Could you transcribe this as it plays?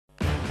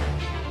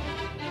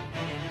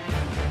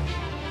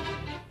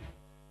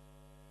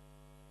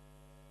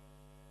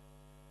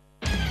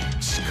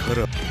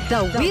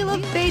The wheel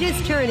of fate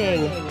is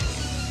turning.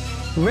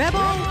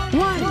 Rebel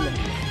 1.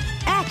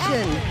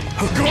 Action.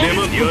 出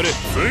番やれ。つ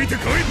いて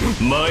こい。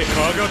前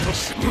歯がと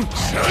し。よ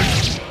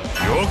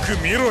く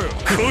見ろよ。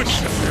コーチ。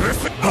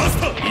パス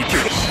タ。行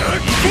け。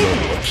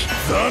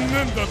残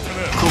念だった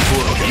な。ここ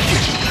は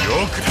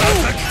よく叩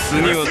き。次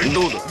は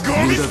どうだ。ゴ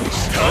ミだ。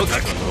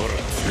叩き。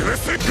潰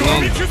せ。ゴ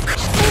ミキュッ。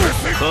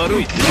軽い。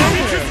ゴミ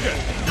キュッ。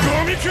ゴ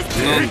ミキュッ。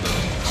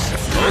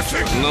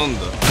なん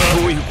だ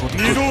どういうこと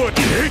か。二度は衝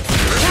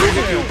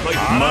撃を回避。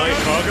前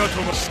歯が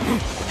飛ばす。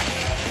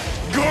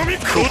ゴミ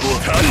ここ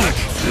叩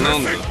き。な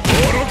んだ愚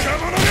か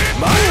者め。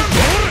前は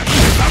ボール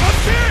黙っ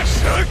て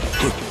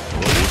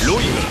ロ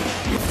イが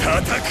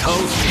叩く。倒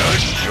す。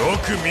よ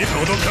く見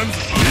届かんぞ。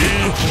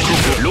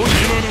ロイ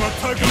今のは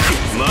高く。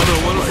まだ終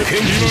わらせ。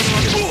今の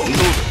はど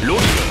うロイ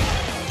が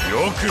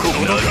よく届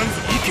かんぞ。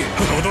いけ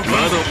届か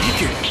んぞ。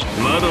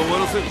まだ終わ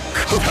らせる。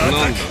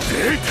なんだ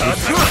叩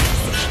く。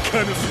どこ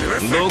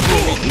どこ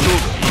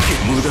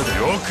無駄だ。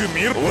よく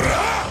見ろ。ほら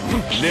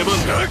出番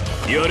だ。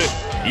やれ。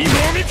今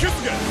見消す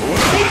が。ほら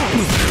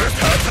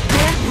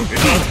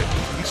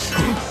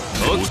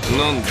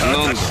なんだも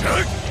っ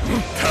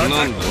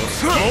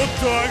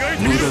とあがい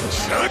てみろ。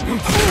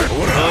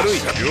ほら悪い。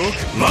よ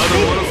くまだ終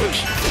わらせる。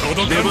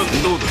出番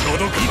どうだ。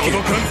届かん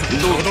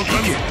ぞ。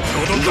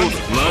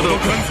まだ届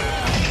かんぞ。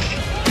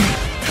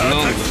なん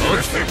だ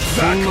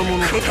そんなも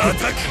の叩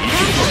き。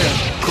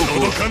ここ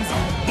届かんぞ。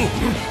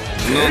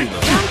なんだ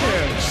捕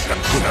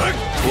らえ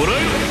ろ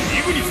イ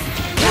グニス。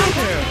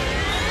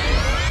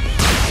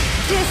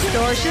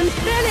Distortion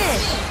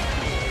finish.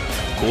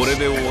 これ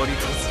で終わりか。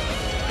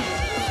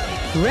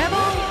Rebel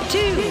 2.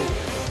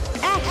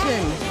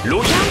 Action. ロイ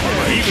イ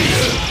グニス。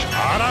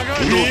腹が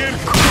見える。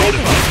これ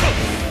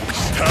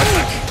叩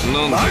き。な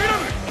ん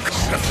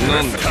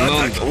だ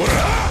ほら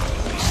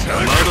ま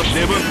だ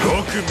出番。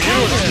よく見ろ。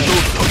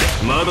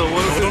まだ終わ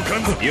らせ届か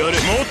んぞ。やれ。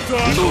もっと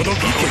届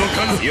か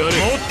んぞ。やれ。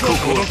もっと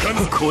届かん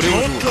ぞ。これは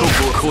ど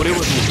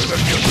うだ。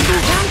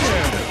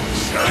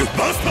バ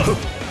スター。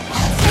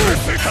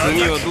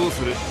次はどうす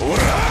る。ほら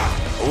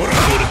これ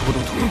ほど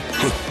と。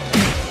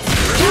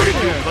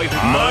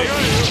前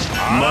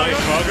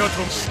歯が飛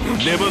ぶ。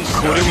出番。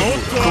これもっ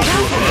とまだ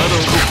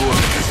ここは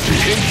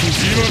元気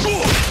今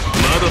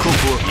まだこ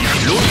こは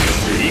ロイ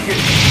行け。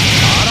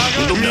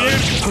腹が見え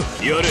る。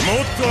やれ。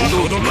もっと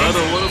届かんぞ。まだ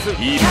終わらせ。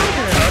いい叩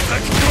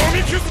き込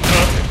み消す。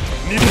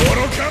に愚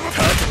か者。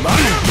まだ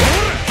ボ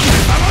ール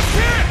黙っ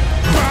て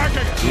バ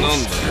カが。な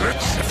ん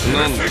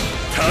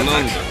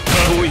だ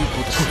どういうこ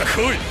とか。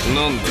来い。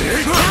なんだ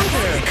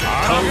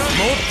腹がも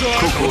っと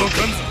届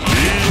かんぞ。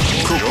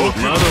ここ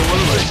まだ終わ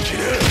らない。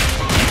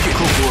こ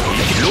こは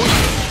ロイ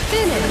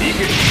行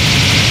け。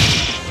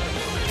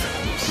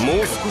も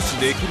う少し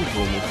できると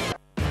思う。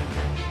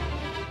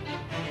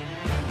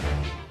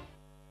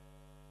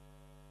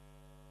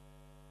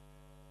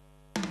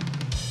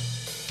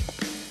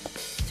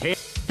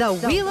The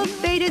wheel of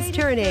fate is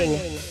turning.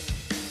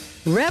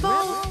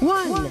 Rebel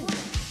 1.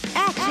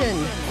 Action.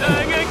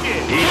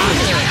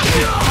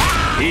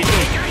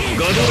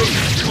 ガドロイ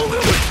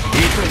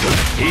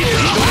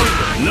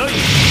ナイ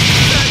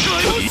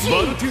スバ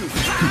ルトゥース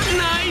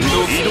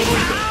イドロイ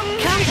だ。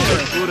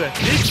ほら行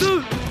くぞ。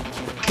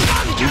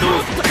どう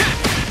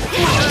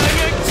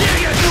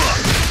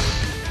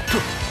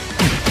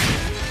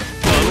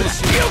楽し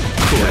みよ。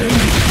これ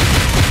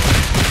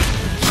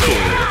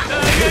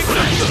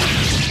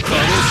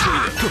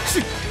楽し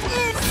みだ。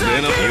レ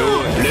ナ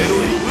弱い。レロ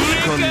イ不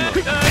可能傑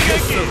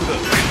作だ。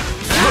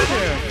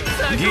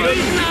ギライ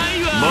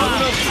マグ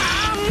ナ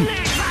ム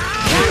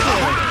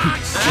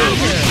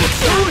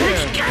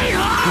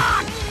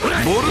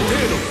ボルテ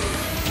ード。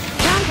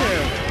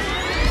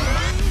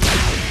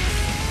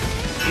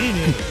いいね。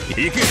い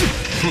け。楽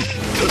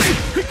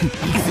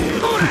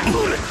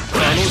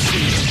し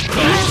み。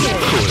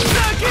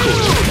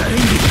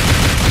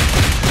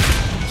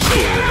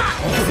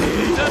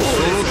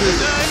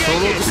そ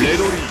のレロ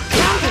リー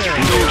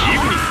イ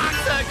グニス。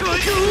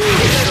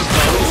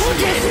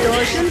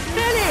Distortion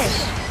finish.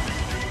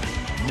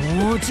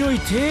 もうちょい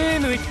手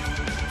抜い。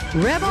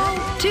Rebel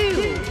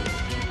 2.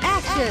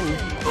 Action.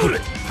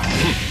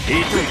 痛い。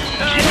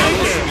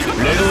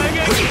レロリ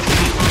ー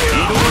移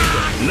動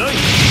ない。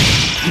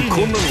こ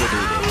んなのはどう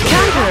だ。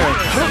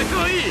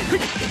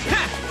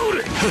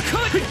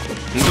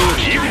どう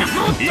イグニス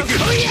行く。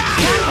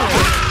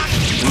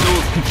どう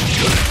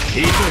痛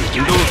い。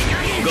どう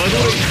ガド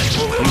ロイ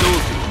どう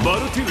バル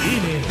テュー。いい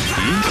ね。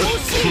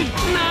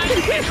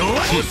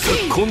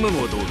こんなの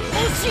はどうだ。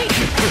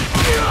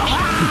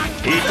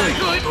痛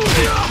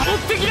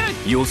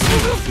い。予想だ。ど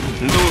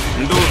う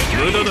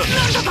無駄だ。ど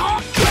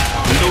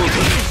う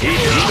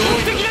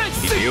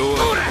弱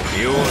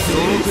い。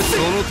そ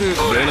の手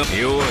レナ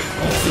弱い。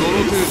その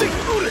手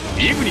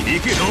イグに行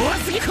け。さ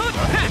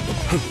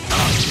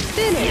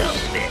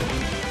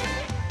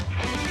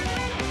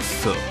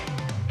あ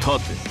立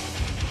て。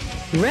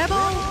Rebel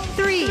 3.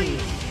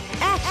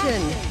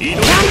 Action. 移動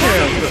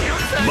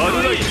マル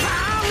ライン。移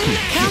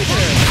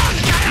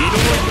動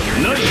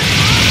ない。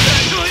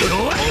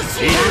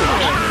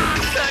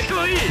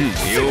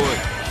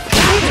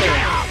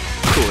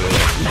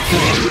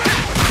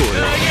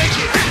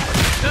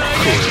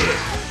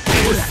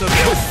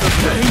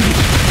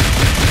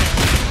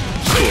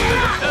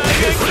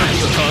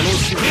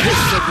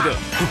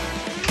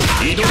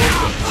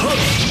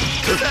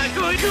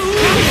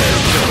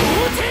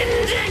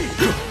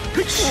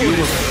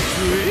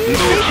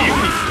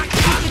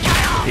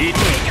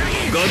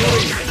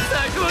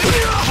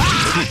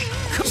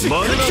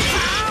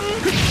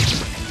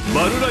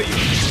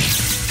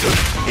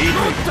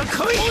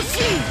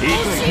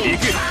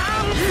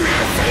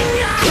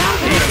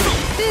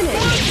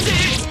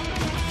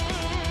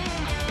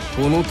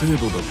この程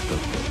度だった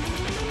か。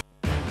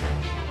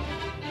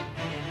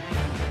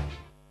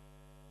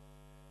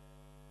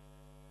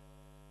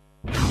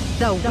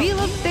The wheel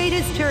of fate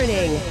is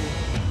turning.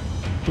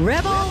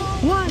 Rebel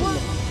 1.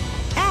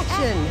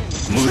 Action.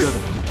 無駄だ。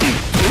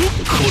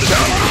これだ。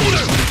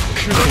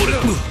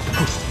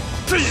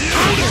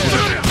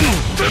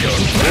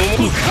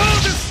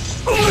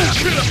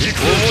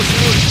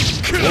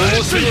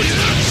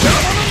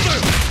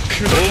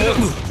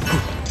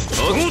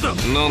そうだ。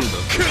なんだ。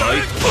はい。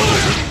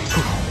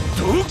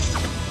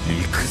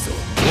行くぞ。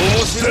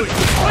面白い。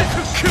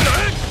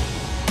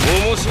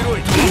面白い。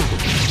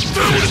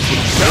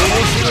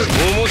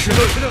面白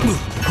い。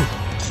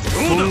そ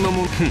んな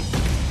もん。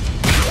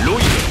ロイヤ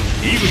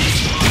イグニ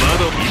スま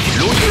だロ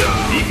イヤ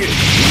いけ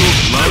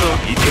まだ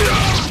いけ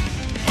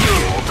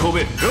飛べ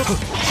面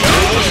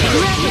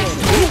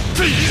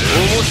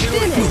白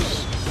い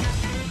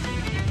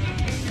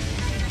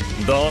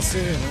ダセ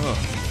えな。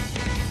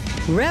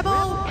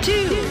Rebel 2.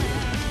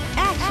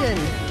 Action.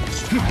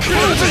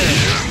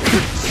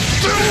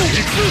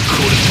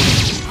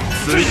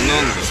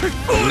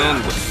 な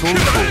んだそんな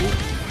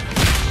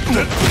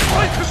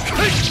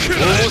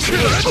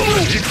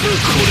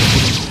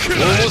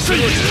面白い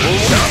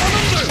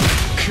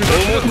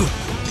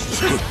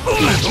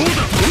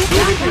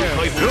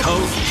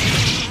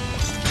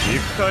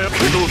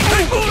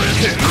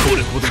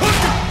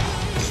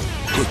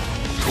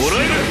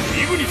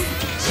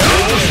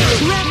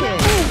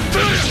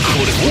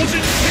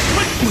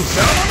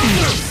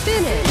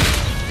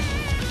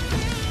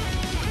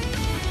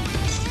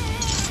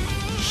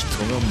人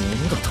が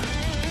物だと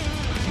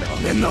な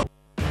めんな。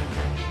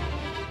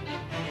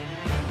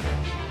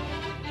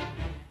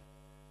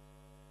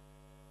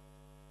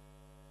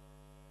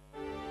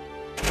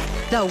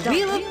The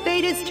wheel of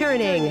fate is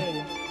turning.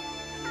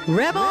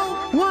 Rebel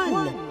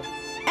 1.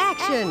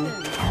 Action.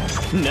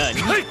 何？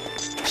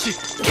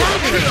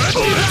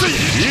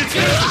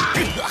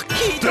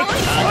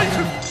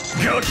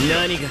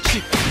何が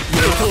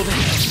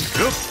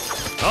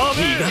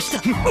逃がした。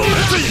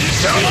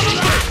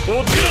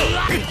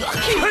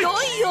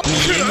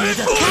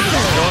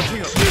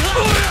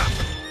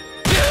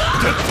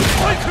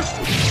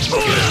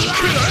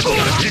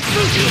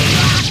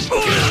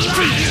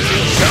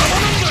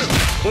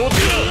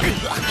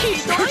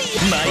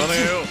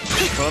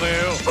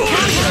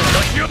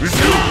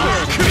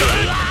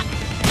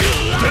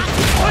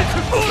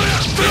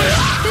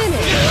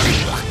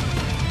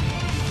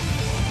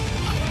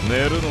寝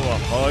るのは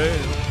早いよ。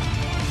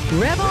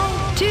Rebel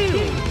 2.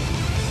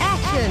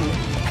 Action.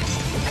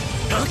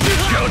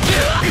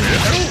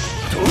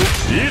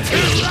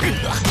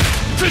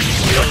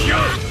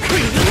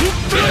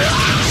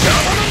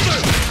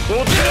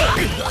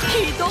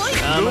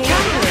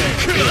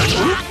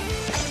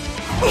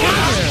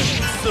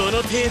 その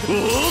程度。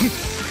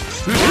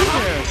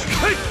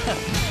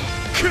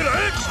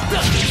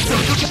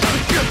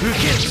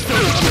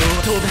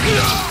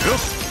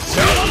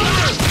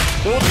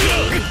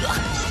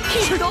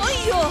ひどい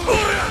よ。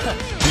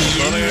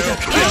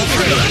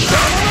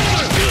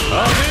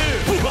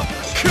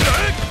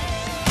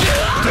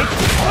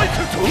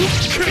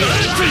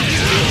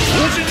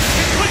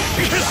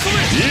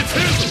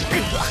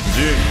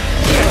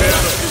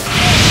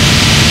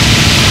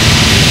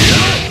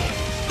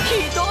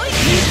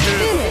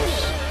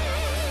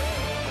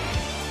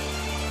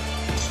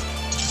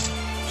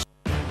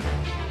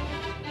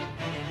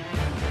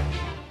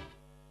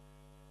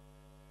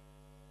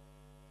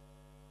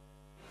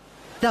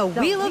The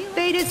wheel of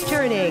fate is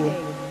turning.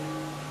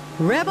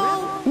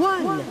 Rebel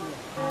 1.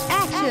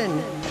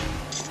 Action.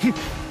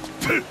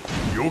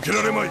 避け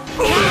られまい。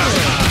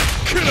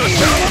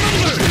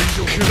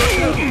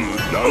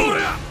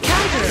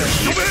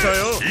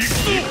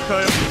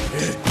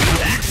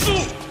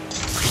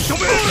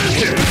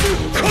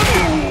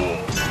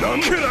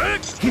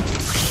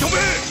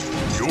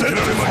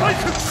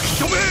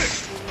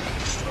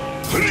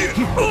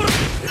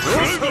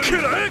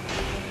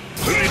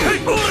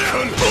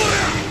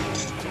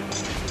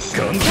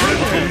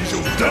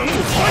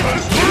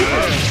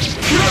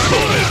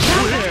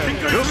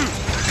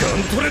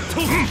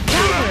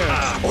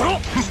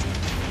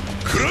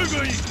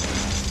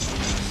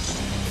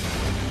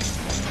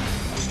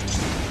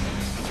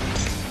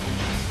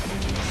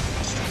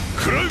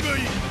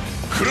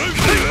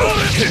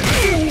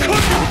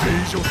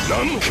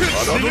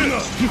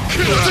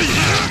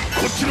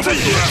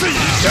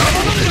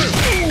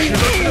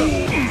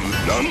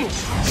何の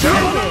邪魔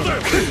なんだ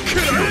よ。侮る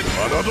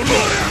な。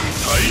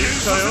再現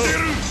させてや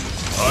る。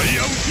アイ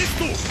アンフィス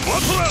トバ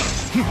トラー。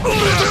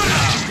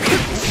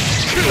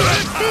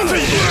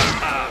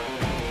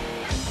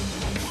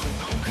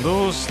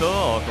どうした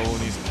赤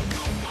鬼さん。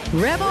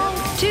Rebel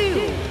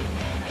 2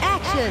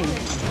 Action!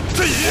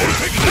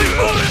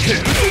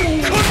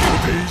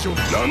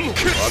 何の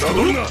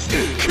侮るな。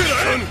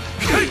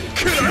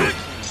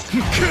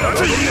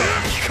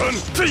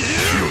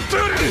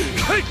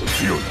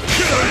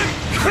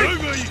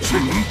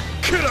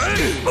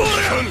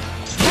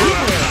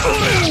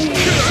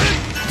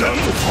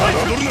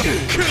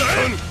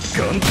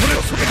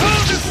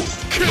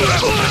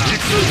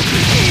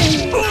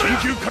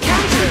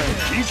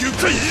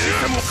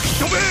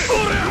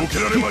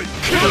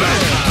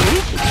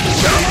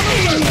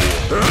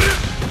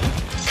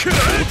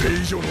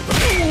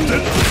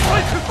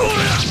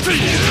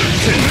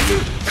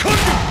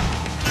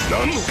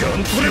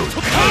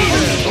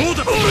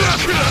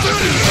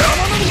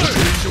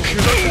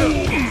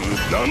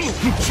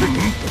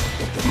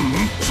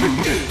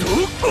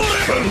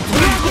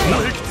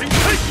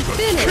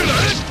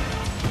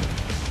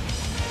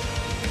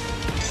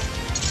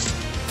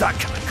だ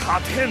から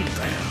勝てんだ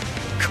よ、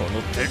こ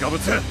のデカブ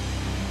ツ。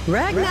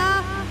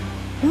 Ragna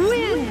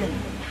win!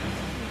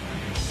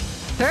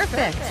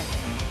 Perfect!